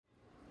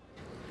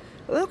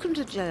Welcome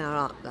to JR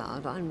Out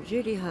Loud. I'm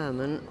Judy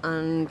Herman,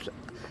 and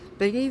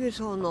believe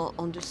it or not,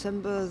 on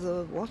December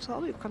the what are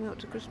we coming up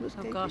to Christmas?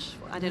 Oh Katie? gosh,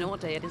 I don't know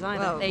what day it is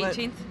either. Well, The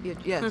 18th?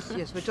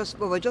 yes.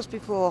 We're just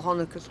before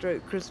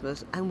Hanukkah /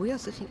 Christmas, and we are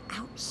sitting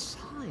outside.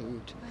 I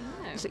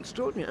know. It's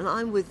extraordinary, and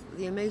I'm with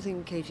the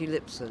amazing Katie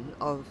Lipson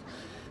of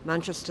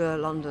Manchester,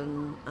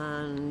 London,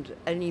 and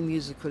any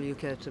musical you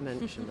care to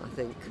mention. I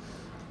think.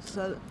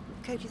 So,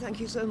 Katie, thank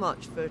you so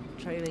much for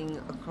trailing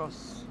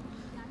across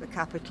the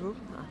capital.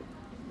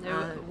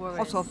 No worries.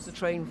 Hot off the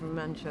train from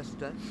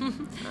Manchester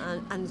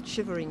and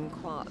shivering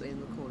quietly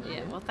in the corner. Yeah,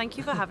 here. well, thank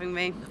you for having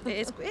me.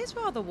 It's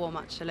rather warm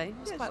actually.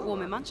 It's Yeah, quite it's warm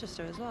all in right.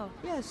 Manchester as well.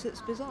 Yes,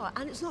 it's bizarre.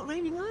 And it's not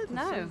raining either.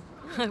 No,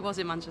 I was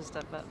in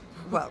Manchester, but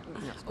Well,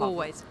 that's part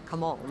Always.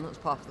 Come on, that's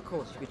part of the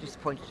course. You'd be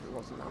disappointed if it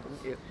wasn't that,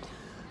 wouldn't you?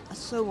 I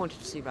so wanted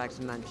to see Rags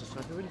in Manchester.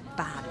 I feel really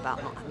bad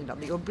about not having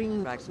done it. You're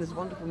bringing Rags, this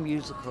wonderful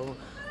musical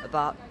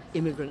about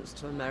immigrants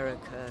to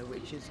America,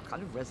 which is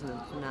kind of resonant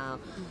now,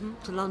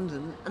 to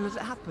London. And as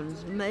it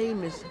happens,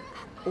 MAME is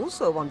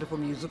also a wonderful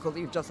musical that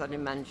you've just had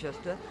in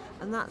Manchester,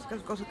 and that's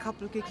got a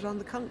couple of gigs around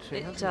the country,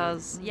 it hasn't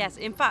does. Yes,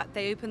 in fact,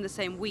 they open the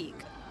same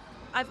week.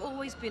 I've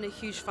always been a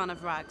huge fan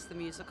of Rags, the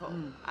musical.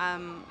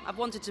 I've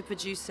wanted to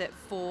produce it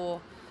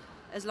for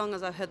as long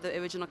as I've heard the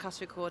original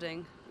cast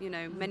recording,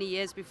 many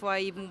years before I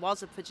even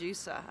was a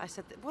producer. I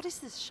said, what is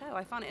this show?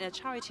 I found it in a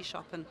charity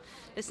shop and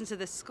listened to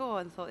this score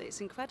and thought it's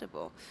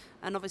incredible.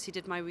 And obviously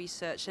did my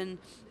research. And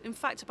in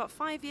fact, about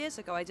 5 years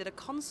ago, I did a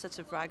concert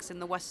of Rags in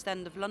the West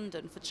End of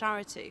London for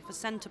charity, for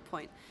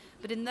Centrepoint.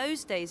 But in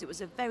those days, it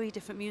was a very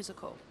different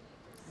musical.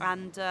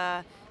 And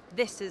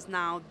this is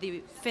now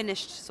the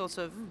finished sort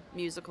of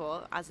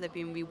musical as they've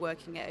been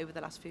reworking it over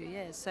the last few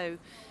years. So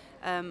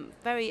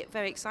very,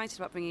 very excited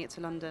about bringing it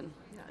to London.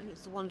 Yeah, and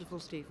it's the wonderful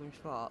Stephen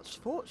Schwartz.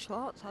 Schwartz?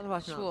 How do I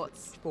pronounce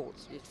Schwartz. it?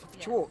 Schwartz. Yes.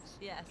 Yes. Schwartz.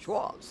 Yes.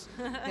 Schwartz.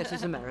 Yes,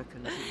 he's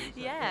American. Isn't he? So,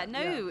 Yeah,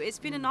 no, it's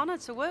been an honour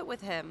to work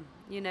with him.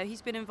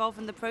 He's been involved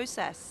in the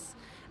process.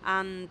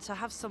 And to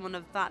have someone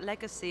of that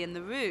legacy in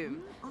the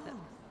room,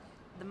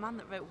 the man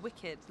that wrote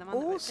Wicked, the man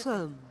that wrote Awesome.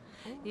 Pippin.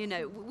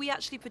 We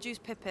actually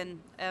produced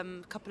Pippin a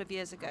couple of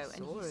years ago. I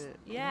saw it.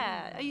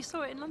 Yeah, you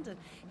saw it in London.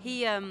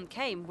 He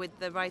came with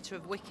the writer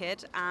of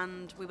Wicked,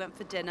 and we went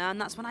for dinner,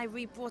 and that's when I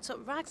brought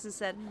up Rags and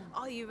said,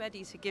 are you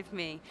ready to give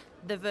me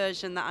the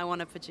version that I want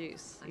to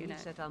produce? And he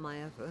said, am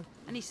I ever?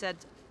 And he said,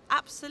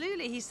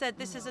 absolutely. He said,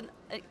 this isn't...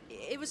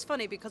 It was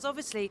funny because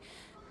obviously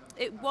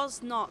it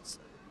was not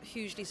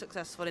hugely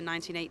successful in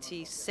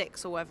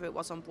 1986 or whatever it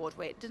was on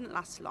Broadway. It didn't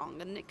last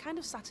long, and it kind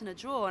of sat in a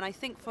drawer. And I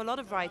think for a lot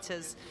of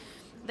writers,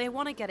 they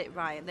want to get it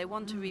right and they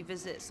want to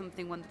revisit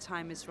something when the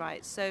time is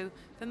right. So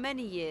for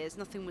many years,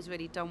 nothing was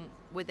really done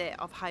with it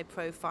of high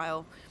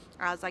profile,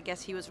 as I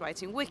guess he was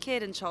writing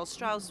Wicked and Charles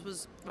Strauss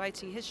was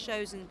writing his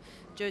shows, and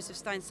Joseph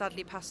Stein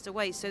sadly passed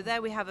away. So there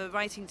we have a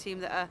writing team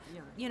that are,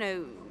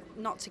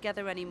 not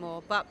together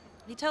anymore. But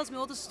he tells me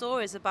all the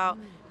stories about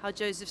how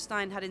Joseph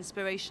Stein had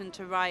inspiration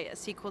to write a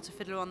sequel to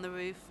Fiddler on the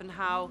Roof, and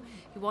how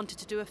he wanted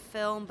to do a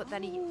film, but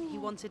then he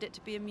wanted it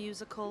to be a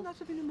musical. That would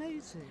have been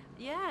amazing.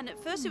 Yeah, and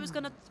at first it was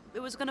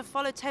gonna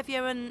follow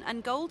Tevye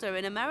and Golda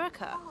in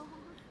America,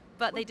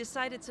 but they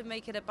decided to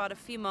make it about a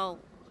female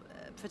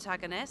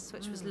protagonist,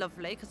 which was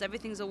lovely because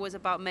everything's always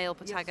about male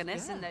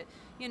protagonists,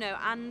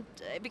 yeah. and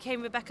it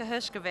became Rebecca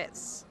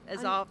Hershkovitz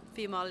as our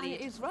female And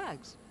lead. it is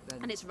Rags.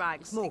 Then. And it's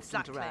Rags, It's morphed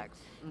exactly. into Rags.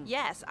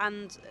 Yes,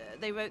 and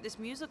they wrote this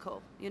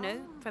musical,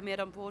 premiered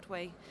on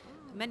Broadway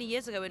many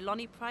years ago with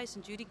Lonnie Price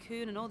and Judy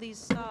Kuhn and all these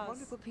stars.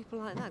 Wonderful people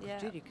like that,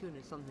 because Yeah. Judy Kuhn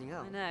is something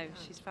else. I know,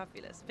 she's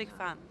fabulous. Big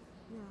fan.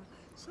 Yeah.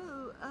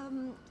 So,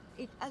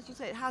 as you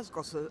say, it has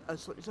got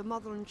it's a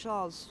mother and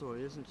child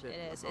story, isn't it?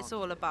 It is. It's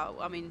all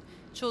about,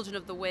 Children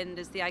of the Wind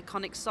is the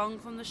iconic song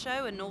from the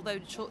show, and although,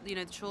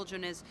 the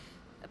children is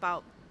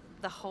about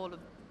the whole of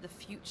the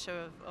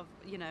future of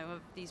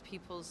these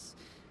people's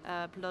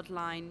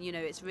bloodline,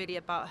 it's really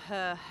about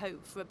her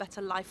hope for a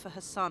better life for her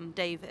son,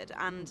 David.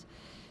 And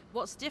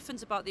what's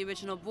different about the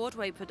original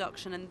Broadway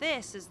production and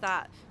this is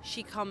that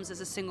she comes as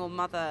a single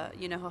mother.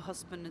 Her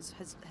husband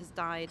has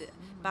died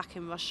back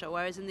in Russia,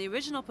 whereas in the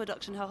original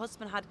production, her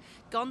husband had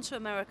gone to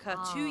America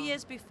 2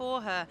 years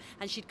before her,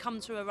 and she'd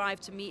come to arrive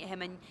to meet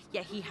him, and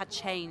yet he had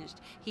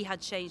changed. He had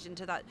changed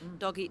into that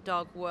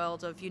dog-eat-dog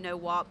world of,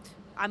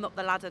 I'm up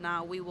the ladder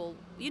now, we will,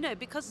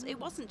 because it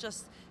wasn't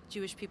just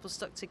Jewish people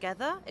stuck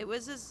together. It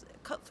was as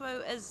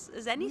cutthroat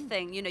as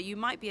anything. You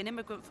might be an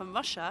immigrant from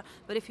Russia,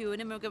 but if you were an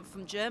immigrant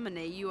from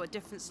Germany, you were a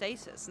different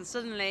status. And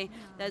suddenly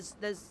there's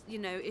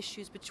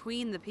issues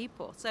between the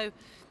people. So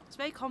it's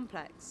very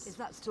complex. Is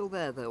that still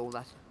there, though, all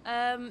that?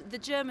 The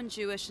German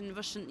Jewish and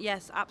Russian,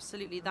 yes,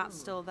 absolutely, that's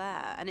still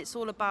there. And it's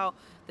all about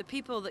the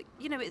people that,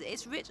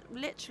 it's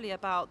literally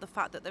about the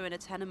fact that they're in a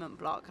tenement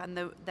block and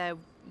they're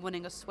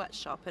running a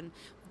sweatshop. And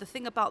the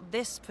thing about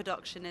this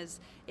production is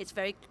it's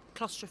very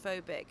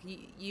claustrophobic.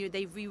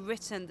 They've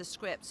rewritten the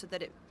script so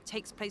that it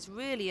takes place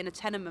really in a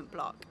tenement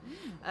block,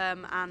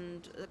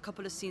 and a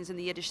couple of scenes in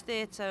the Yiddish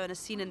theatre and a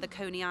scene in the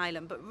Coney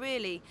Island, but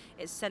really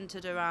it's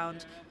centred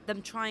around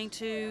them trying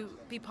to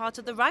be part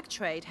of the rag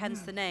trade,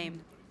 hence the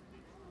name.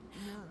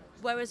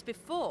 Whereas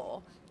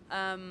before,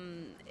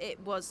 it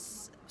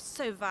was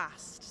so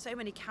vast, so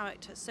many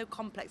characters, so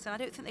complex, and I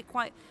don't think they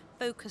quite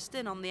focused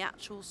in on the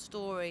actual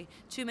story.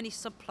 Too many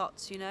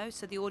subplots,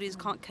 so the audience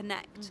can't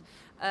connect.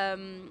 I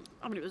mean,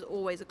 it was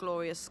always a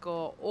glorious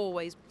score,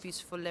 always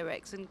beautiful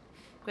lyrics and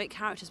great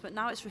characters, but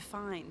now it's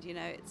refined,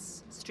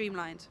 it's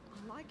streamlined.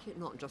 I like it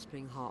not just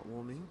being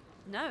heartwarming.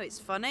 No, it's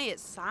funny,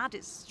 it's sad,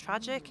 it's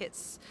tragic,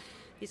 it's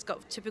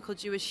got typical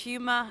Jewish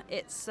humour.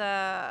 It's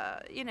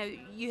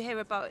you hear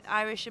about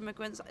Irish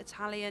immigrants,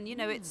 Italian.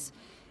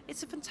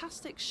 It's a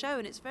fantastic show,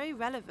 and it's very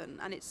relevant.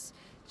 And it's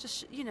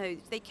just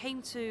they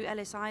came to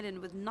Ellis Island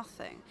with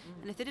nothing,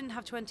 and if they didn't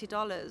have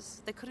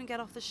 $20, they couldn't get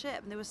off the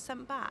ship, and they were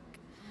sent back.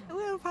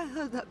 Where have I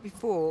heard that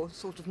before?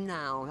 Sort of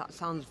now. That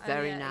sounds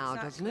very now,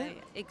 exactly, doesn't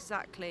it?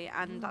 Exactly,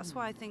 and that's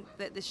why I think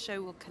that this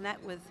show will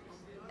connect with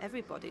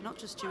everybody, not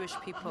just Jewish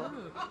people.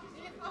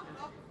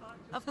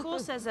 Of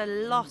course, there's a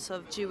lot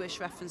of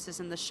Jewish references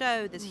in the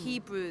show. There's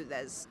Hebrew,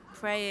 there's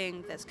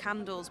praying, there's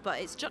candles,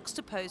 but it's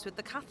juxtaposed with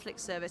the Catholic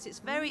service. It's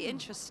very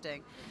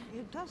interesting.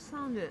 It does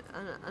sound it,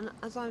 and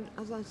as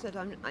I said,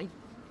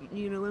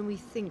 when we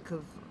think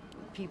of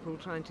people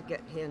trying to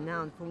get here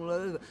now and from all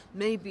over,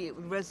 maybe it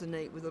would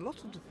resonate with a lot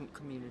of different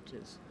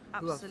communities.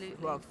 Absolutely.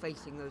 Who are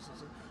facing those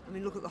sorts of... I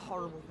mean, look at the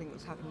horrible thing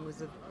that's happened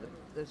with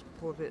those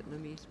poor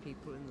Vietnamese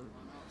people in the...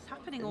 It's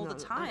happening all the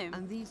time.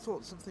 And these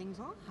sorts of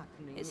things are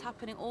happening. It's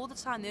happening all the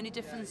time. The only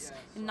difference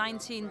in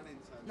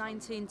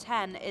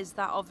 1910 is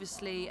that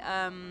obviously,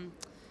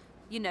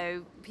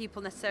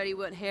 people necessarily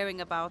weren't hearing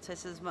about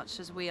it as much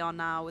as we are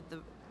now with the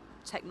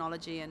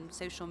technology and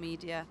social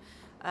media.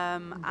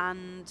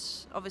 And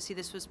obviously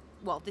this was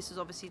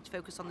obviously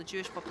focused on the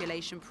Jewish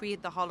population pre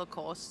the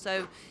Holocaust,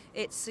 so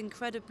it's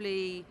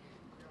incredibly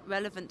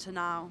relevant to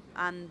now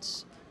and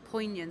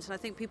poignant, and I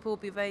think people will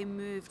be very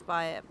moved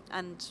by it,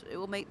 and it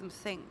will make them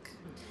think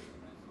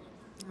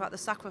about the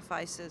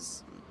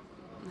sacrifices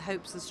and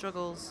hopes and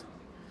struggles.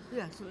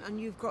 Yes, and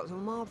you've got a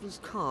marvellous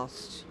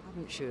cast,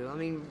 haven't you? I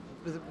mean,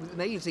 with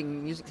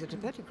amazing music theatre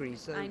pedigree.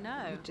 So I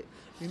know.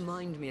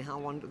 Remind me how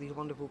these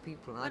wonderful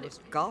people. I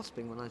was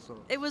gasping when I saw it.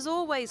 It was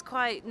always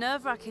quite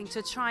nerve-wracking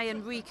to try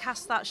and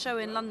recast that show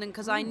in London,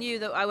 because I knew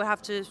that I would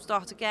have to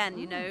start again,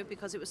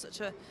 because it was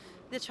such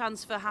the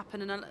transfer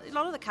happened, and a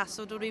lot of the cast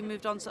had already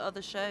moved on to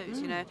other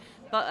shows,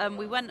 But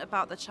we went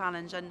about the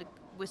challenge, and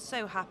we're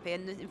so happy.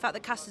 And in fact, the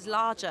cast is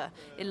larger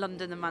in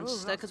London than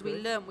Manchester, because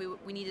we learned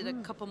we needed a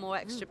couple more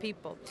extra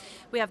people.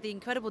 We have the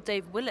incredible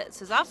Dave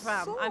Willits as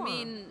Avram. I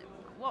mean,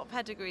 what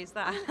pedigree is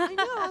that? I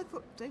know. I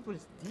thought Dave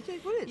Willits.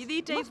 Dave Willits. You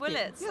need Dave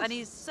Willits, yes. And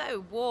he's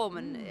so warm,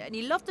 and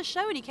he loved the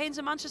show, and he came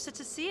to Manchester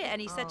to see it, and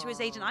he said to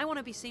his agent, "I want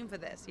to be seen for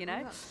this."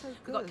 That's so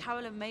good. We've got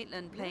Carolyn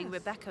Maitland playing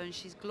Rebecca, and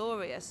she's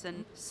glorious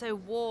and so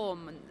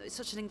warm, and it's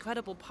such an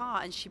incredible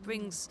part, and she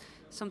brings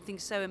something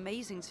so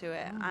amazing to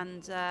it.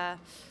 And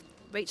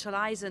Rachel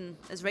Eisen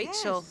as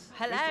Rachel,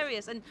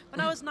 hilarious. And when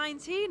I was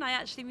 19, I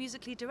actually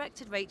musically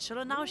directed Rachel,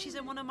 and now she's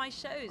in one of my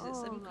shows.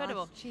 It's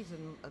incredible. Nice. She's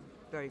a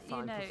very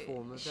fine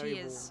performer.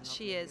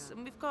 She is.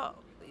 And we've got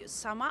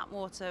Sam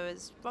Atwater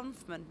as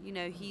Bronfman.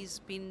 He's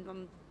been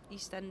on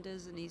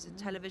EastEnders, and he's a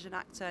television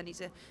actor, and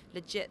he's a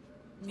legit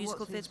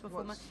musical theatre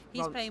performer.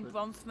 He's playing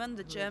Bronfman,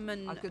 the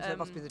German. I was going to say it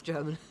must be the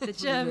German. The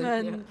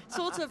German,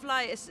 sort of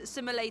like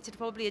assimilated,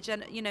 probably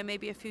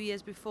maybe a few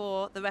years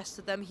before the rest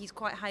of them. He's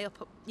quite high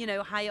up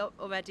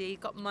already.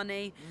 Got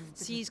money.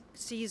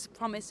 Sees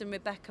promise in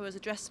Rebecca as a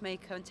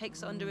dressmaker and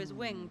takes it under his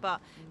wing,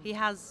 but he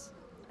has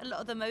a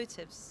lot of the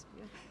motives.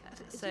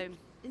 So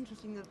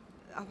interesting that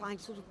I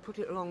sort of put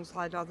it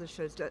alongside other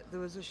shows. There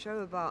was a show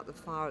about the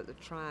fire at the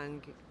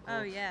Triangle.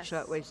 Oh, yes.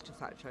 Shirtwaist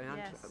Factory,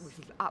 which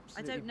was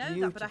absolutely I don't know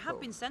beautiful. that, but I have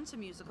been sent a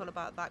musical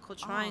about that called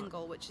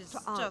Triangle, which is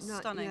just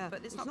stunning,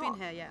 but it's not been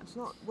here yet. It's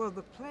not. Well,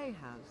 the play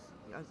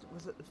has.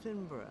 Was at the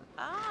Finborough.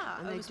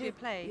 And it was a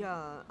play.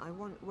 Yeah,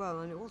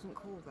 and it wasn't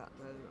called that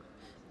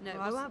though. No,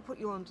 I won't put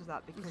you onto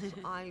that because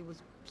I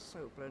was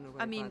so blown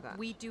away by that.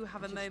 We do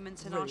have a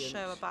moment in our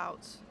show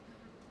about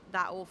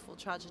that awful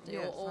tragedy,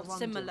 or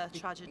similar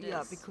tragedies.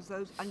 Yeah, because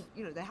those, and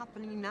they're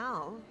happening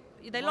now.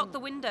 They lock the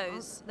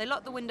windows. They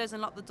lock the windows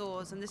and lock the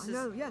doors, and this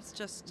is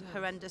just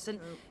horrendous. And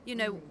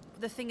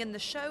the thing in the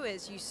show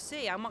is, you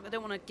see, I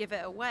don't want to give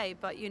it away,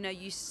 but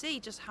you see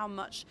just how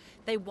much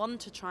they want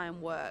to try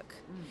and work.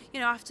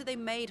 After they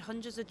made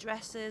hundreds of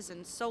dresses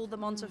and sold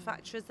them onto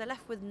factories, they're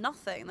left with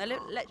nothing. They're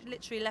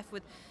literally left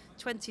with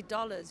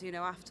 $20,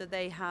 after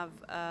they have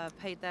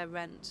paid their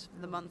rent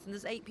for the month. And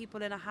there's 8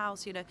 people in a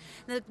house, And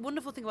the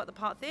wonderful thing about the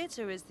Park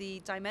Theatre is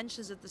the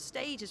dimensions of the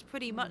stage is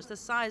pretty much the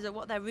size of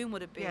what their room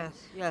would have been.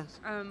 Yes.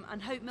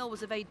 And Hope Mill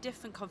was a very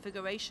different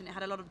configuration. It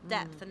had a lot of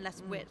depth and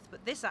less width,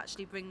 but this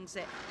actually brings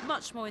it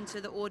much more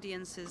into the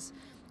audience's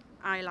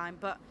eye line.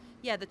 But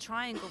yeah, the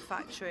Triangle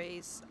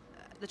factories,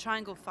 the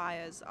Triangle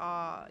fires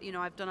are,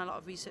 I've done a lot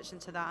of research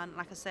into that, and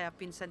like I say, I've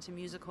been sent a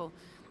musical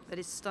that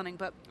is stunning,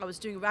 but I was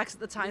doing Rags at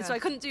the time, so I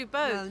couldn't do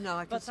both. No,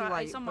 I can see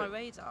why. It's on my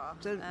radar.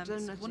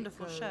 It's a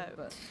wonderful show.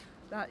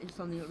 that is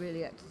something that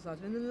really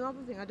exercises. And then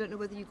another thing, I don't know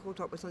whether you caught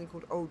up with something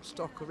called Old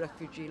Stock, a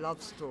refugee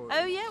love story.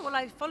 Oh yeah, well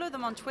I follow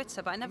them on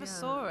Twitter, but I never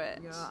saw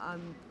it. Yeah,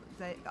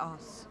 they are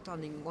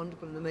stunning,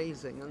 wonderful and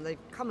amazing, and they've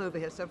come over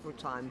here several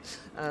times.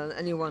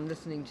 Anyone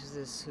listening to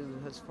this who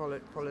has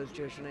follows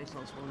Jewish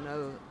Renaissance will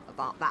know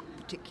about that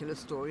particular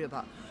story,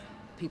 about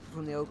people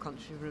from the old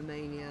country of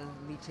Romania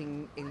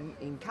meeting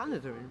in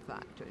Canada, in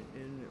fact,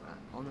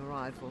 on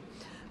arrival,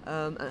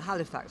 at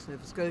Halifax,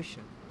 Nova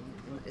Scotia.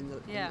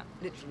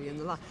 Literally in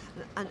the line,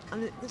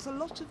 and there's a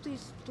lot of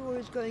these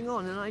stories going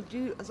on, and I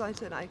do, as I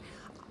said, I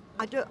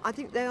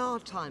think they are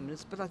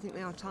timeless, but I think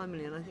they are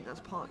timely, and I think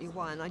that's partly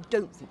why. And I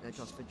don't think they're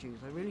just for Jews.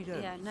 I really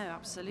don't. Yeah, no,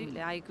 absolutely.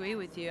 I agree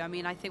with you. I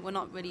mean, I think we're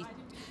not really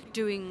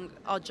doing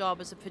our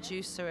job as a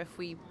producer if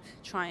we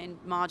try and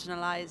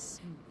marginalise.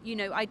 You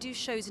know, I do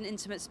shows in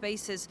intimate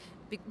spaces,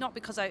 not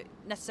because I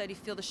necessarily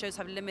feel the shows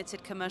have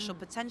limited commercial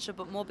potential,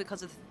 but more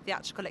because of the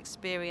theatrical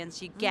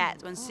experience you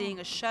get when seeing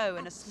a show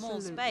in a small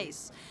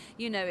space.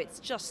 You know, it's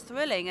just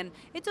thrilling, and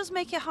it does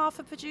make it hard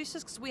for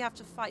producers because we have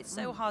to fight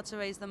so hard to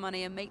raise the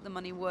money and make the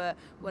money work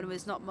when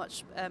there's not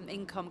much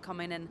income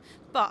coming in.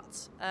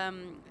 But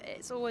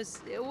it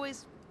always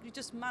you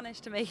just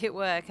manage to make it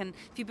work, and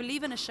if you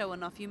believe in a show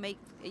enough, you make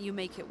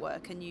it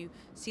work, and you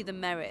see the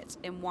merit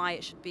in why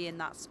it should be in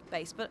that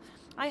space. But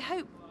I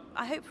hope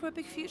for a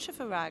big future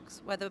for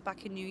Rags, whether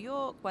back in New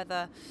York,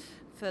 whether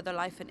for the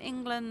life in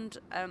England.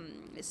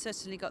 It's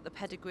certainly got the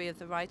pedigree of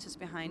the writers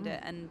behind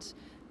it, and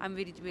I'm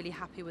really, really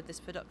happy with this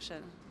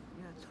production.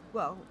 Yes.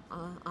 Well,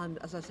 and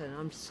as I said,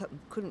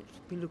 couldn't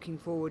be looking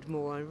forward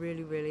more. I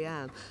really, really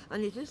am.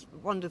 And it is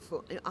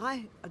wonderful.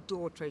 I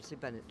adore Tracy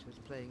Bennett, who's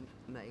playing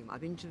Mame.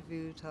 I've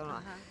interviewed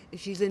her. If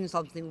she's in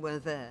something, we're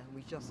there.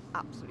 We just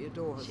absolutely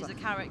adore her. She's a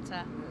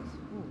character. Yes.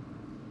 Ooh.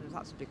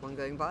 That's a big one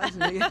going by,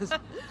 isn't it? Yes.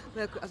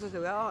 As I say,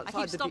 we are outside.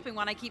 I keep stopping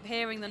when I keep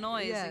hearing the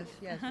noise. Yes,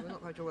 we're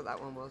not quite sure what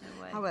that one was.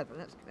 No way. However,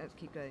 let's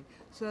keep going.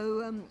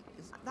 So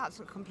that's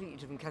a completely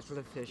different kettle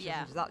of fish.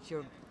 Yeah. That's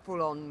your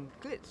full-on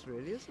glitz,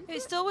 really, isn't it?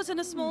 It still was in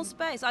a small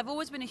space. I've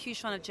always been a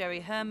huge fan of Jerry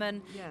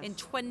Herman. Yes. In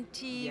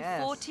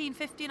 2014,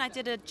 15, I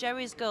did a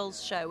Jerry's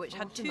Girls show, which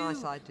had two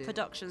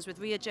productions with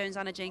Rhea Jones,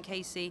 Anna Jane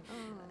Casey,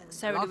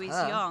 Sarah Louise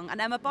Young,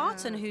 and Emma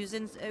Barton, who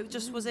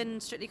just was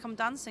in Strictly Come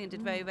Dancing and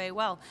did very, very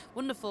well.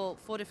 Wonderful,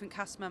 4 different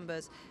cast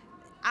members.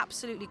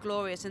 Absolutely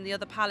glorious in the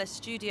Other Palace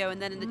studio,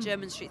 and then in the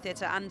German Street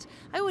Theatre. And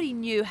I already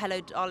knew Hello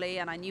Dolly,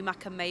 and I knew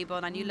Mac and Mabel,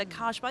 and I knew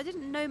Lacage, but I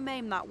didn't know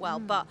Mame that well.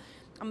 But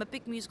I'm a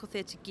big musical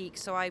theatre geek,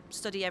 so I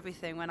study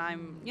everything when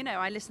I'm,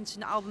 I listen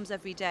to albums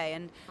every day,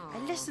 and I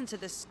listen to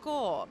the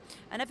score,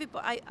 and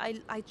everybody,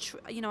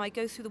 I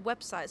go through the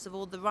websites of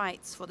all the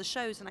rights for the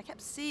shows, and I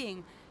kept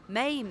seeing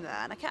Mame there,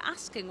 and I kept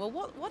asking, well,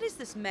 what is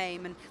this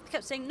Mame? And they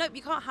kept saying, nope,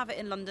 you can't have it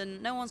in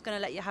London. No one's going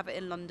to let you have it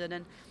in London.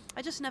 And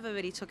I just never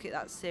really took it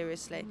that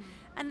seriously.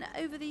 And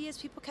over the years,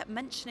 people kept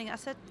mentioning it. I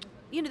said,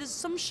 there's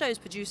some shows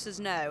producers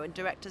know and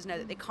directors know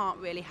that they can't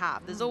really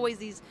have. There's always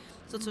these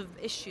sort of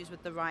issues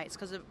with the rights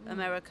because of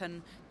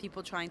American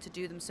people trying to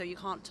do them, so you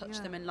can't touch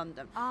them in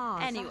London.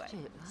 Anyway,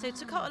 so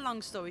to cut a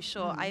long story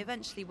short, I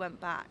eventually went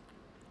back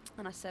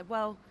and I said,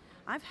 well,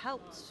 I've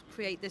helped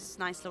create this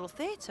nice little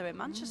theatre in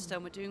Manchester,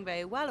 and we're doing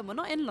very well, and we're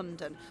not in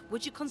London.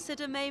 Would you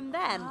consider Mame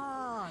then?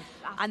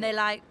 And they're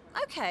like,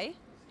 okay.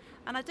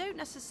 And I don't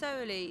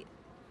necessarily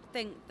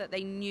think that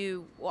they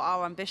knew what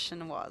our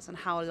ambition was and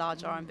how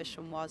large our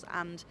ambition was.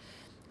 And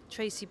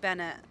Tracy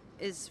Bennett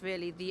is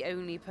really the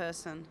only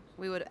person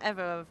we would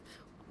ever have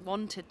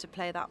wanted to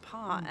play that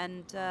part.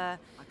 And, I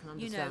can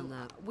understand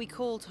that. We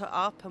called her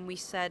up and we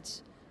said,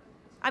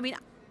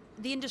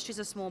 the industry's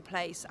a small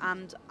place,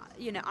 and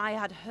I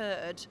had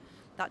heard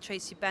that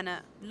Tracy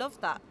Bennett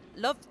loved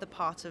the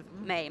part of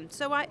Mame.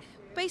 So I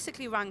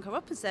basically rang her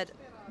up and said,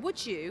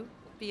 would you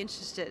be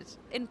interested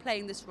in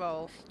playing this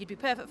role? You'd be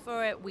perfect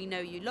for it. We know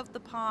you love the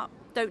part.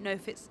 Don't know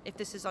if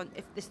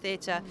this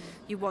theatre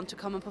you want to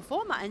come and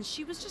perform at. And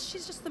she's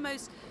just the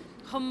most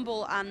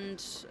humble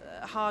and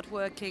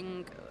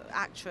hardworking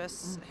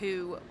actress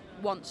who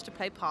wants to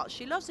play parts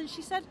she loves. And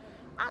she said,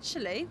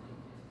 actually,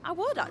 I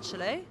would like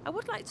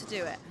to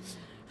do it.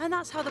 And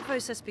that's how the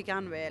process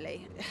began,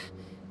 really.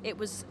 It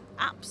was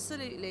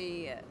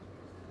absolutely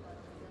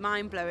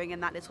mind-blowing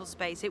in that little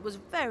space. It was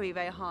very,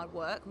 very hard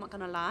work, I'm not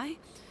going to lie.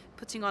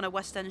 Putting on a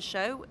West End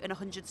show in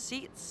 100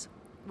 seats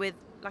with,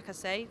 like I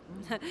say,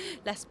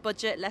 less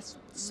budget, less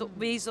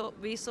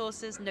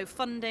resources, no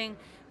funding.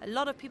 A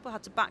lot of people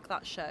had to back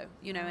that show,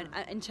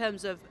 in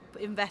terms of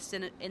invest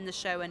in the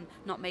show and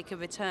not make a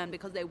return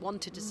because they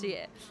wanted to see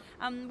it.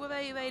 And we're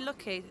very, very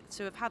lucky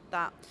to have had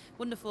that.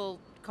 Wonderful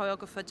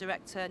choreographer,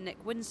 director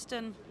Nick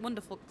Winston,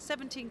 wonderful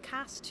 17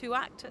 cast, 2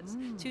 actors,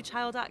 2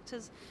 child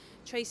actors.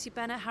 Tracy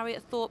Bennett,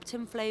 Harriet Thorpe,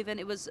 Tim Flavin.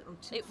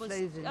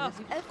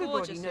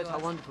 Everybody knows how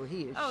wonderful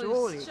he is.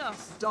 Surely,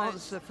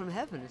 dancer from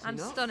heaven, is he not?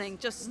 And stunning,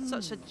 just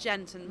such a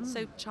gent and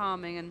so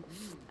charming.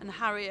 And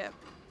Harriet,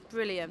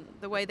 brilliant.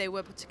 The way they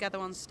were put together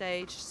on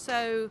stage,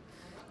 so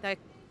their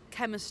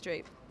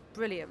chemistry,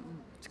 brilliant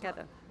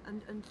together.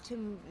 And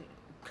Tim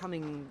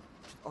coming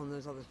on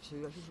those other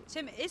two.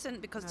 Tim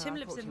isn't, because No, Tim I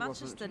lives thought in he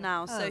Manchester wasn't.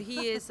 now, so Oh.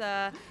 he is,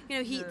 No.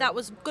 that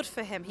was good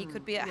for him. He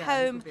could be at Yeah,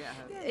 he home. could be at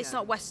home. It's Yeah.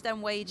 not West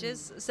End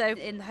wages, so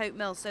in Hope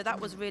Mill, so that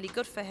was really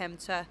good for him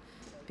to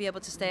be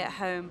able to stay at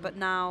home. But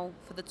now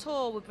for the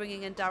tour, we're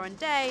bringing in Darren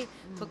Day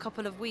for a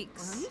couple of Well,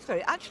 weeks. he's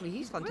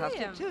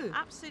fantastic Brilliant. too.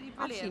 Absolutely I've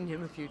brilliant. seen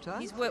him a few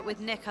times. He's worked with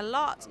Nick a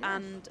lot,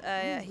 and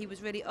he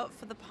was really up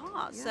for the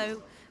part. Yeah.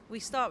 So we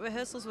start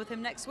rehearsals with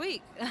him next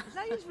week. Is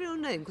that his real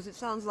name? Because it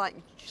sounds like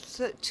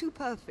too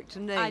perfect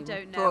a name I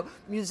don't know. for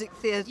music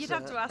theatre. You'd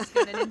have to ask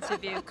him in an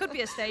interview. Could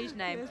be a stage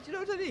name. Yes, do you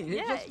know what I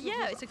mean?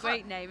 It's a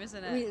great name,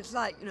 isn't I mean, it? it's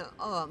like,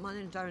 my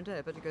name's Darren Day,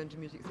 I better go into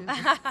music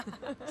theatre.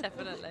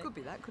 Definitely. Could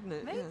be that, couldn't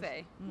it? Maybe,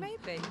 Yes.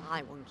 maybe.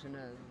 I want to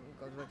know.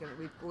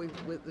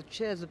 God, the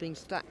chairs are being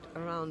stacked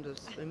around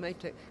us. We may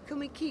take. Can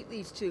we keep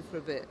these two for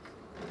a bit?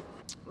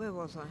 Where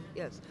was I?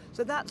 Yes.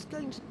 So that's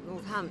going to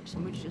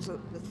Northampton, which is the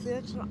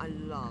theatre I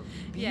love.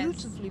 Yes.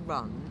 Beautifully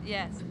run.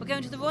 Yes, we're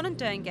going to the Roland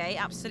Derngate,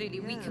 absolutely,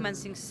 week Yeah.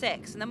 commencing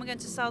 6th, and then we're going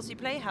to Salisbury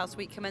Playhouse,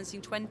 week commencing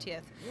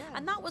 20th. Yeah.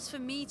 And that was for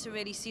me to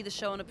really see the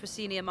show on a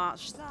proscenium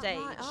arch Is that stage.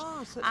 right?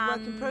 Oh, so it's a work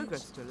in And-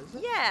 progress still, is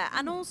it? Yeah,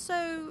 and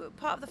also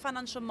part of the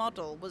financial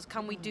model was,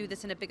 can we do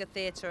this in a bigger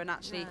theatre and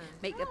actually Yes.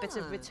 make a bit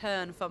of Ah.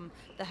 return from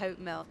the Hope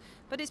Mill.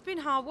 But it's been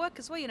hard work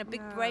as well,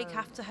 big break Yeah.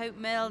 after Hope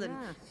Mill and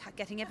Yes.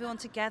 getting everyone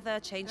together,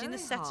 changing the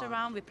Very set hard.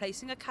 around,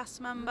 replacing a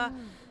cast member.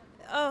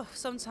 Oh,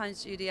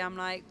 sometimes, Judy, I'm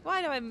like,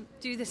 why do I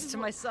do this to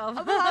myself?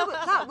 Oh, well,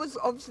 that was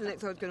obviously the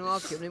next thing I was going to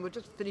ask you. I mean, we'll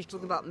just finish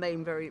talking about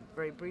Maine very,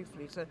 very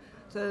briefly.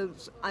 So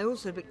I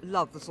also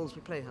love the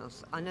Salisbury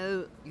Playhouse. I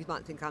know you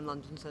might think I'm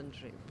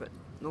London-centric, but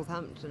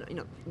Northampton,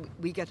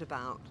 we get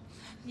about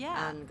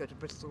Yeah. and go to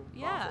Bristol.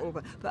 Yeah.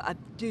 Bath, but I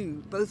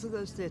do, both of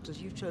those theatres,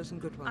 you've chosen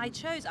good ones. I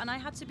chose, and I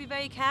had to be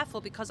very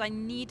careful because I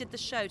needed the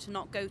show to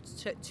not go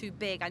too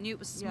big. I knew it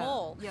was Yeah,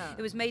 small. yeah.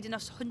 It was made in a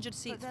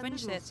 100-seat they're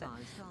Fringe Theatre.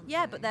 middle-sized, aren't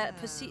Yeah, they? but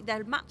Yeah.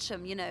 they'll match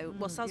them,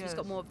 Well, Salisbury's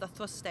got yes. more of the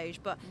thrust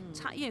stage, but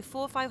 400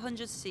 or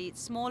 500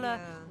 seats, smaller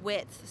Yeah.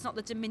 width. It's not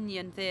the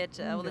Dominion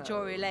Theatre or the No,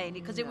 Drury Lane,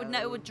 because it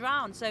no. would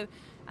drown. So,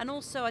 and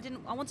also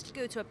I wanted to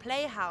go to a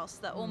playhouse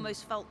that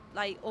almost felt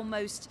like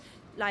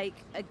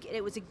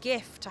it was a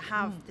gift to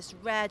have this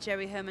rare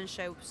Jerry Herman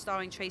show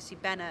starring Tracy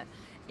Bennett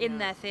in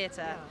their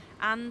theatre.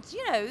 Yeah. And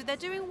they're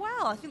doing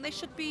well. I think they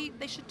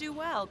should do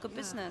well. Good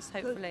business,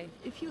 So hopefully.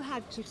 if you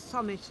had to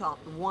sum it up,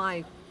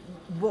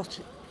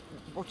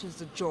 what is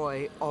the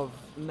joy of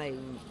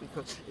Maine?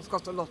 Because it's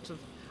got a lot of.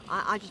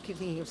 I just keep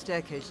thinking of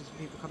staircases and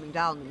people coming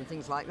down them and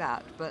things like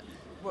that. But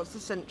what's the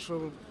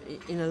central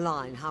in a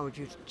line? How would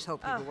you tell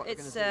people what they're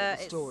going to do with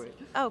the story?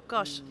 Oh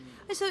gosh,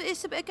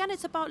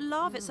 it's about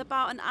love. It's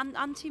about an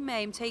Auntie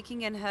Mame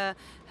taking in her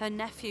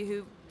nephew,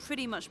 who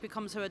pretty much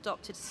becomes her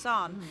adopted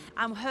son,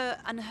 and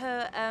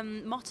her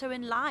motto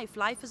in life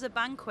is a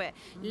banquet.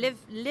 Live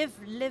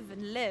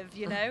and live,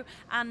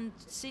 and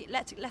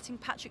letting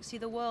Patrick see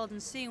the world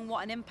and seeing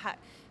what an impact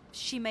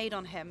she made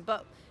on him.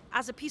 But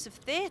as a piece of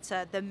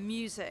theatre, the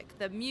music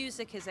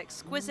is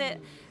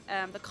exquisite.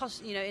 The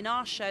cost, in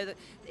our show, that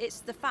it's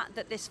the fact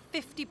that this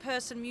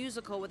 50-person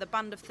musical with a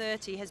band of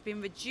 30 has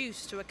been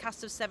reduced to a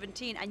cast of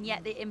 17, and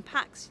yet the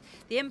impact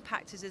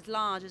is as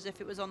large as if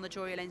it was on the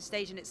Drury Lane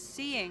stage, and it's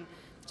seeing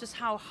just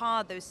how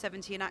hard those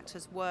 17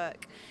 actors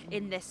work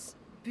in this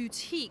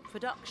boutique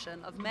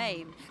production of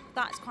Mame.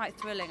 That's quite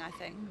thrilling, I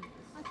think.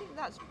 I think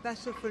that's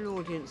better for an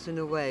audience in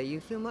a way.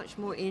 You feel much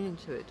more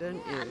into it, don't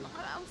Yeah, you? and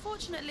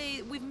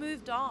unfortunately, we've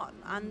moved on.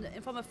 And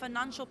from a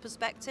financial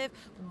perspective,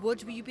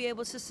 would we be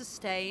able to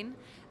sustain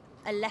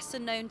a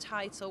lesser-known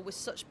title with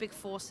such big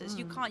forces?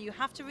 You can't. You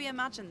have to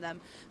reimagine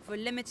them for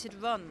limited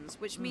runs,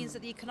 which means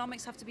that the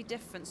economics have to be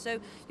different.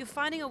 So you're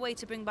finding a way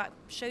to bring back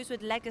shows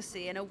with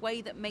legacy in a way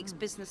that makes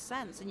business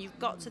sense. And you've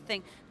got to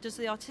think: does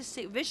the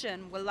artistic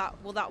vision will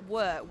that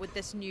work with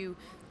this new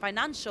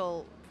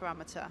financial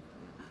parameter?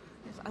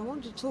 Yes, I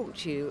want to talk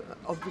to you,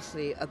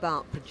 obviously,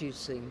 about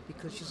producing,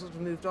 because you sort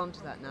of moved on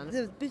to that now.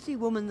 The busy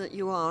woman that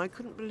you are, I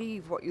couldn't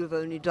believe what you've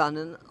only done,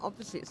 and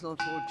obviously it's not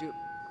all due.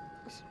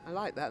 I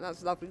like that,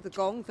 that's lovely. The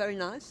gong, very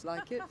nice,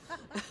 like it.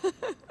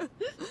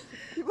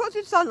 It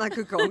did sound like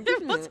a gong,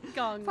 didn't was it? a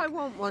gong. If I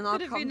want one, I'll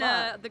Could have come been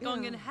back. the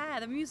Gong Yeah. in Hair,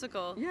 the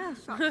musical. Yes,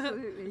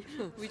 absolutely.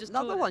 We just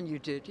Another toured it. one you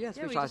did, yes,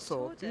 Yeah, which we I just saw.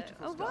 toured it.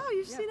 Beautiful Oh stuff. wow,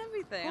 you've Yeah, seen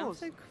everything. of I'm course.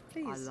 so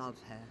pleased. I love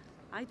hair.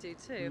 I do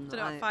too. I've Mm, done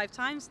it about 5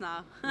 times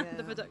now. Yeah.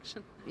 The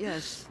production.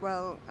 Yes,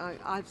 well,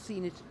 I've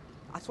seen it.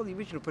 I saw the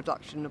original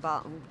production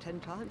about 10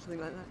 times,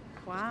 something like that.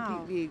 Wow.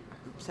 Completely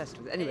obsessed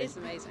with it. Anyway, It is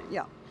amazing.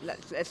 yeah,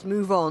 let's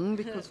move on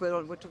because we're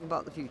talking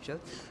about the future.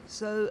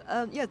 So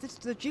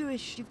the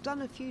Jewish. You've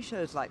done a few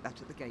shows like that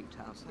at the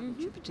Gatehouse, haven't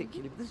you?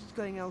 Particularly, but this is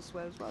going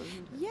elsewhere as well,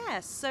 isn't it?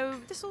 Yes, so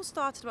this all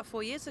started about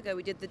 4 years ago.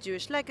 We did the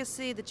Jewish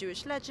Legacy, the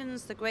Jewish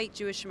Legends, the Great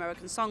Jewish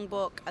American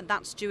Songbook, and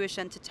That's Jewish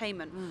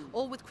Entertainment,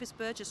 all with Chris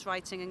Burgess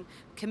writing, and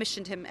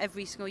commissioned him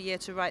every single year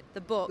to write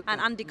the book.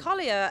 And Andy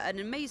Collier, an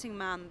amazing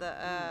man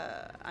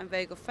that I'm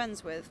very good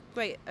friends with,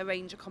 great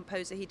arranger,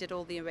 composer, he did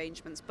all the arrangements.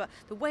 But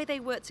the way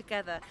they work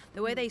together,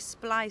 the way they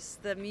splice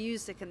the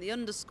music and the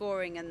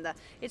underscoring, and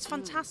it's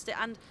fantastic.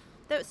 And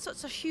it's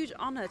such a huge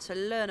honour to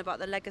learn about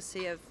the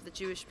legacy of the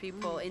Jewish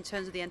people in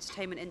terms of the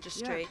entertainment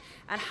industry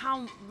and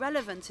how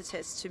relevant it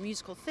is to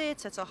musical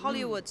theatre, to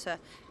Hollywood, to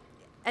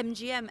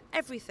MGM,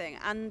 everything.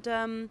 And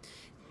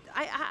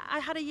I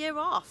had a year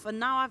off, and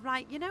now I'm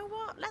like, you know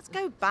what, let's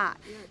go back.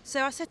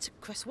 So I said to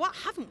Chris, what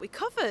haven't we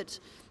covered?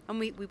 And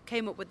we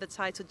came up with the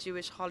title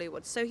Jewish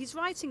Hollywood. So he's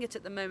writing it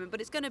at the moment, but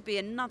it's going to be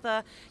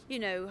another,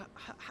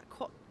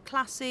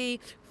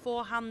 classy,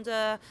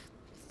 four-hander,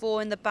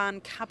 four in the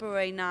band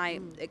cabaret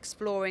night,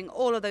 exploring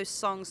all of those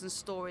songs and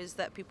stories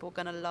that people are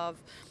going to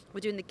love.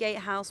 We're doing the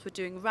Gatehouse, we're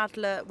doing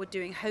Radler, we're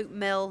doing Hope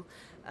Mill,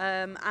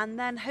 and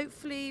then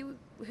hopefully,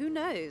 who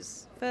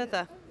knows,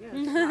 further.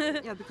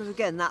 Yeah, because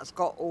again, that's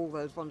got all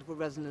those wonderful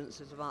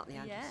resonances about the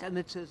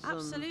anti-Semitism.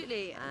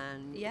 Absolutely.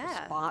 And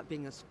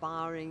being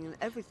aspiring and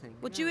everything.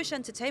 Well, Jewish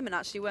entertainment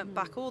actually went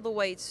back all the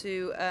way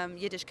to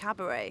Yiddish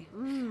cabaret.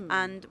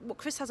 And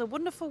Chris has a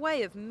wonderful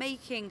way of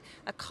making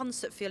a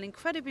concert feel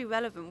incredibly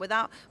relevant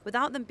without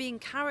them being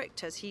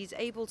characters. He's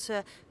able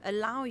to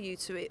allow you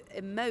to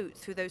emote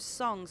through those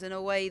songs in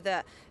a way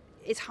that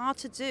it's hard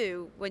to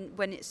do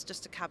when it's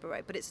just a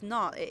cabaret, but it's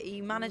not.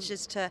 He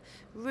manages to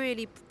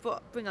really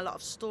bring a lot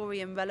of story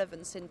and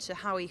relevance into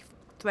how he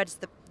threads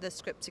the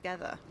script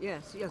together.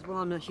 Yes. Well,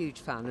 I'm a huge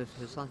fan of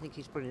his. I think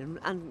he's brilliant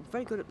and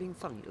very good at being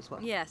funny as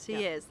well. Yes,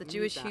 he is. The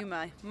Jewish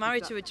humour.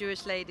 Married to a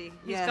Jewish lady.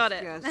 He's got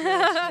it.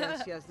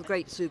 Yes. The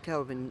great Sue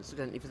Kelvin,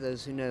 incidentally, for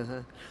those who know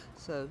her.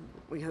 So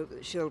we hope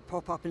that she'll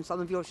pop up in some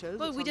of your shows.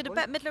 Well, we did a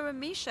Bette Midler and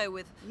Me show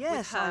with her.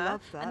 I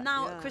love that. And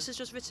now Chris has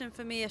just written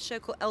for me a show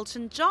called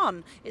Elton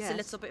John. It's a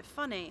little bit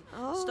funny,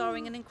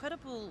 starring an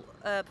incredible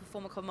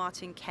performer called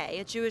Martin Kay,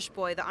 a Jewish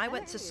boy that I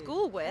went to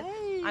school with.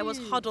 I was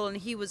Hoddle and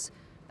he was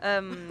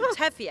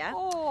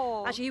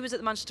Tevye. Actually, he was at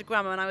the Manchester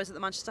Grammar and I was at the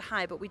Manchester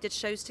High, but we did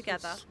shows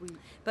together. So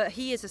but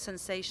he is a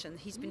sensation.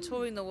 He's been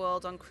touring the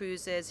world on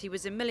cruises. He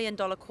was in $1 Million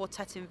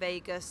Quartet in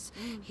Vegas.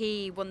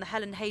 He won the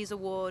Helen Hayes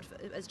Award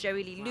as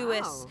Jerry Lee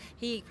Lewis.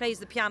 He plays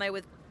the piano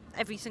with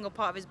every single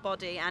part of his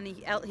body, and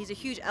he's a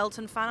huge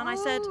Elton fan, and I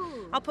said,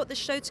 I'll put this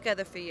show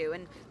together for you.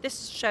 And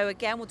this show,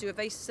 again, will do a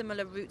very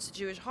similar route to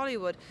Jewish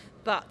Hollywood,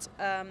 but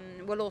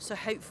we'll also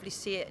hopefully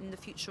see it in the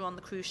future on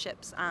the cruise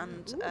ships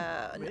and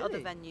other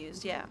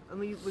venues. And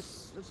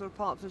was sort of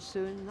part of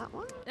Sue in that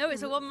one? No,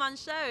 it's a one-man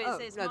show.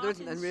 It's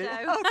Martin's really?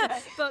 show. Okay.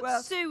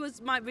 But Sue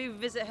might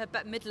revisit her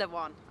Bette Midler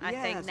one, I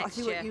think, next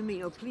year. I see what you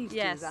mean. Please do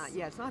that.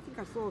 Yes, I think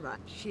I saw that.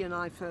 She and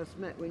I first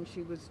met when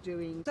she was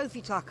doing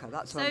Sophie Tucker.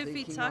 That's what I'm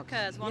thinking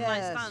Tucker's One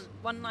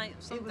Night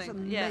something. It was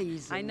amazing.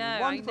 Yeah, I know.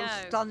 Wonderful,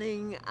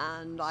 stunning,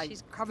 and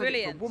She's I covered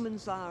brilliant. it for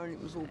Woman's Hour, and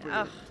it was all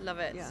brilliant. Oh, love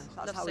it. Yeah,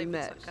 that's love how Sophie we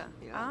met. Tucker.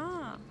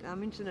 I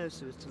mean, to know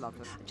Sue is to love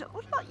her.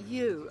 What about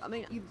you? I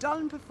mean, you've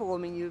done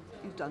performing, you've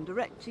done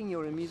directing,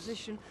 you're a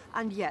musician,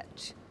 and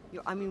yet,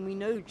 we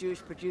know Jewish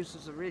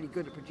producers are really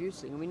good at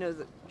producing, and we know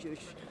that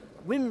Jewish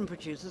women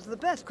producers are the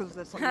best because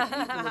they're some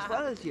people as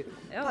well as you.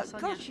 But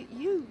Sonia. gosh,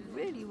 you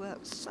really work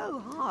so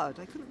hard.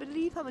 I couldn't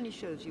believe how many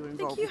shows you were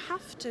involved in. I think you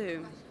have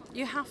to.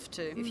 You have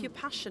to, if you're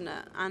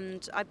passionate.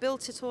 And I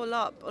built it all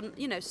up on,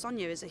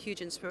 Sonia is a huge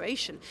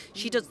inspiration.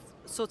 She does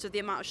sort of the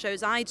amount of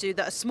shows I do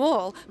that are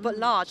small but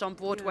large on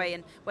Broadway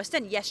and West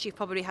End. Yes, she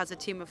probably has a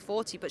team of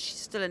 40, but she's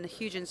still a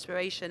huge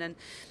inspiration. And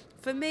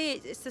for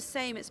me, it's the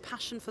same. It's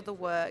passion for the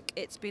work.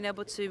 It's being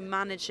able to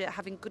manage it,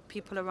 having good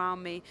people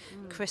around me,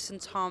 Chris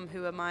and Tom,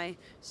 who are my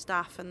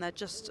staff, and they're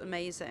just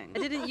amazing. I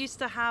didn't used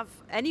to have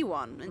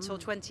anyone until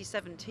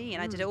 2017.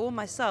 I did it all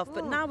myself,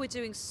 but now we're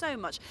doing so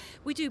much.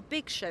 We do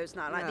big shows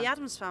now, like the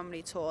Addams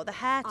Family tour, the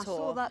Hair tour. I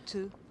saw that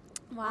too.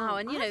 Wow,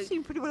 and I've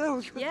seen pretty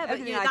well. Yeah,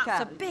 but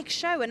that's a big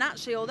show, and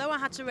actually, although I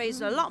had to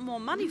raise a lot more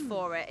money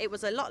for it, it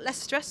was a lot less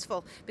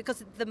stressful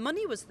because the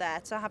money was there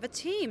to have a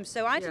team.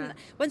 So I didn't.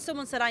 When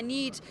someone said I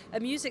need a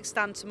music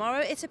stand tomorrow,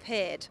 it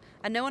appeared,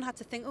 and no one had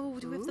to think,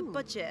 do we have the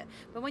budget?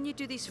 But when you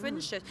do these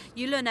fringe shows,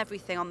 you learn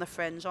everything on the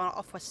fringe,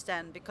 off West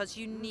End, because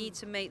you need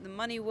to make the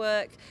money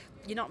work.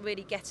 You're not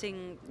really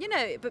getting,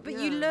 but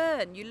you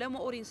learn. You learn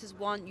what audiences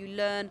want. You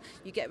learn.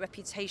 You get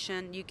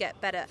reputation. You get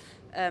better.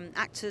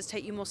 Actors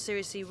take you more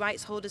seriously.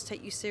 Rights holders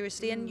take you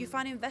seriously, and you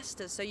find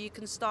investors. So you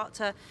can start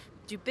to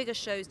do bigger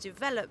shows,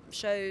 develop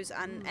shows,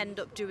 and end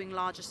up doing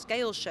larger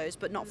scale shows,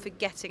 but not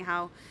forgetting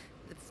how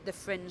the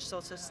fringe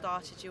sort of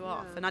started you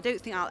off. And I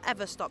don't think I'll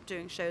ever stop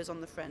doing shows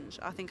on the fringe.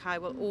 I think I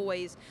will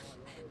always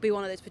be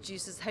one of those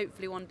producers,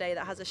 hopefully one day,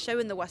 that has a show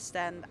in the West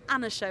End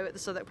and a show at the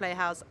Southwark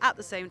Playhouse at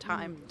the same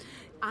time.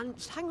 And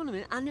hang on a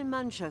minute, and in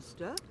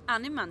Manchester.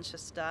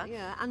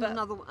 Yeah,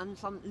 and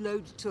some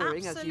loads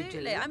touring, absolutely. as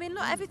you do. I mean,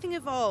 look, everything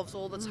evolves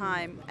all the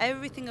time.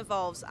 Everything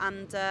evolves,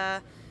 and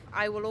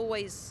I will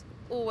always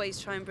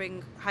try and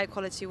bring high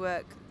quality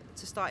work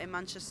to start in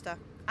Manchester.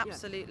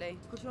 Absolutely.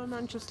 Because you're a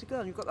Manchester girl,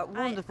 and you've got that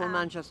wonderful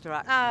Manchester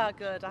accent. Ah,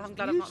 good. I'm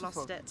glad I've not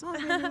lost it. I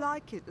really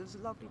like it. There's a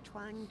lovely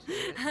twang to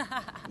it.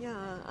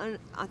 And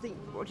I think,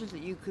 what is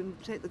it? You can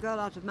take the girl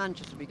out of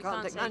Manchester, but you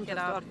can't take Manchester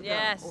out of the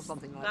girl, or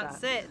something like that.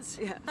 That's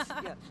it.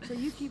 Yes. So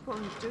you keep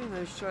on doing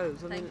those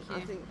shows. I think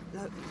Thank you.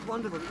 it's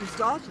wonderful that you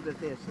started a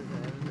theatre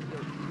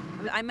there.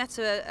 I met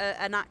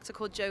an actor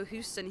called Joe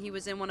Houston. He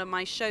was in one of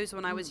my shows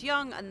when I was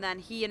young, and then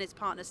he and his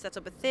partner set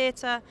up a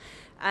theatre,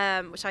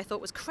 which I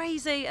thought was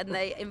crazy, and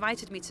they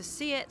invited me to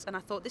see it, and I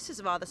thought, this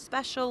is rather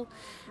special,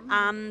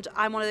 and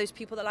I'm one of those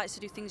people that likes to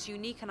do things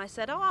unique, and I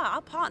said,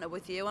 I'll partner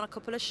with you on a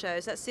couple of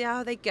shows, let's see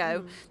how they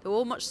go. They were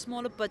all much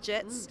smaller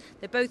budgets,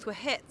 they both were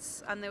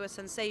hits, and they were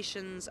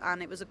sensations,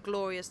 and it was a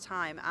glorious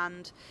time.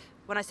 And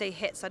when I say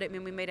hits, I don't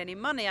mean we made any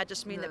money. I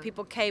just mean that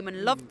people came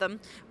and loved them,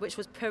 which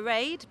was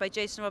Parade by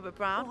Jason Robert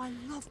Brown, I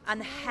love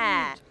and Parade.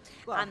 Hair.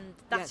 Well, And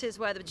that yes. is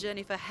where the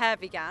journey for Hair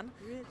began.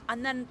 Really?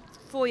 And then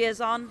 4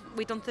 years on,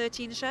 we'd done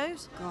 13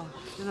 shows.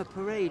 Gosh,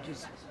 Parade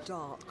is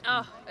dark.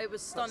 Oh, it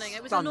was stunning.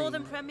 It was a stunning.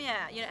 northern premiere.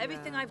 You know,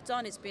 everything I've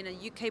done has been a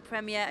UK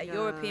premiere, a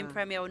European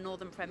premiere, or a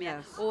northern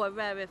premiere, Yes. or a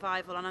rare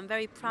revival, and I'm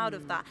very proud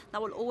of that.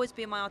 That will always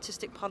be my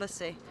artistic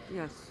policy.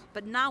 Yes.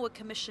 But now we're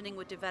commissioning,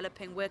 we're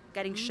developing, we're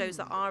getting shows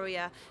that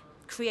Aria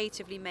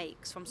creatively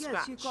makes from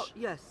scratch.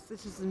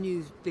 This is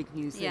the big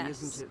new thing,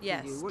 Yes, isn't it, for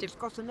yes. you? Well, it's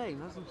got a name,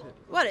 hasn't it?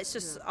 Well, it's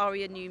just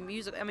Aria New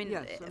Music. I mean,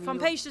 Yes, I mean, from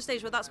you're- Page to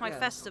Stage, well, that's my Yeah.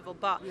 festival,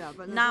 but, Yeah,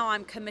 but now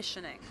I'm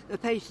commissioning. The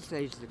Page to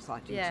Stage is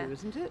exciting Yeah. too,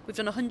 isn't it? We've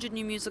done 100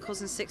 new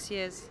musicals in 6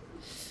 years.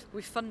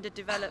 We've funded,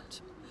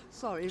 developed,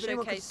 Sorry, if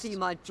anyone could showcased. see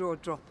my jaw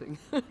dropping.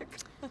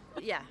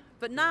 yeah.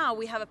 But now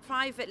we have a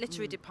private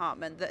literary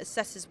department that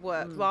assesses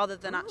work rather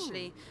than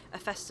actually a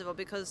festival,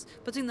 because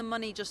putting the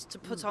money just to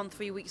put on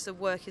 3 weeks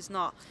of work is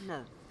not.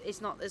 No. It's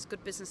not as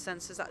good business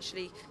sense as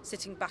actually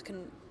sitting back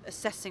and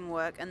assessing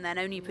work and then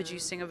only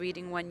producing a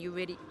reading when you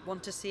really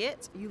want to see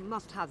it. You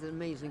must have an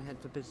amazing head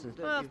for business,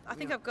 don't Well, you? I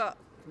think Yeah.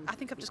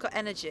 I've just got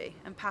energy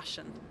and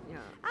passion. Yeah.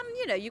 And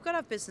you've got to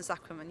have business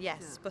acumen,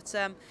 yes. But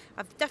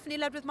I've definitely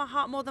led with my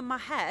heart more than my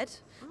head.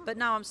 But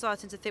now I'm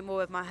starting to think more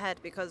with my head,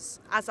 because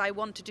as I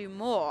want to do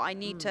more, I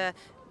need to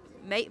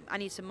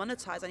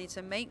monetize. I need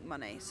to make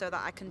money so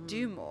that I can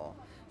do more.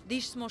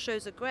 These small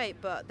shows are great,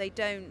 but they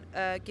don't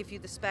give you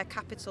the spare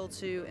capital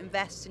to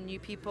invest in new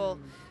people.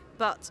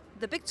 But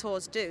the big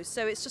tours do.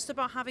 So it's just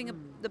about having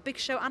the big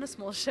show and a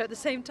small show at the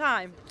same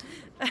time.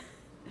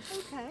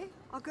 Okay,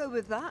 I'll go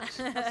with that.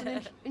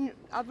 That's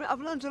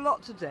I've learned a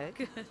lot today.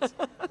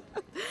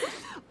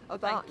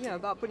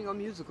 about putting on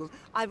musicals.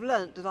 I've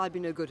learned that I'd be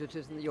no good at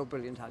it and that you're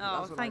brilliant at it. Oh,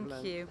 That's what I've thank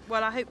learned. you.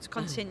 Well, I hope to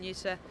continue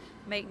to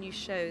make new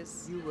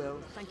shows. You will.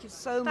 Thank you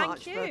so Thank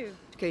much you.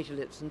 for Katie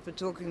Lipson for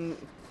talking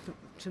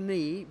to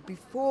me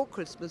before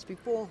Christmas,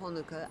 before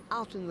Hanukkah,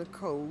 out in the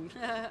cold,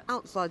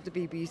 outside the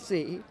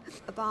BBC,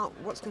 about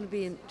what's going to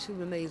be in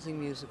 2 amazing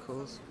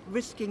musicals,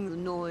 risking the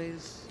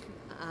noise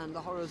and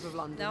the horrors of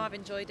London. No, I've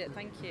enjoyed it.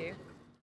 Thank you.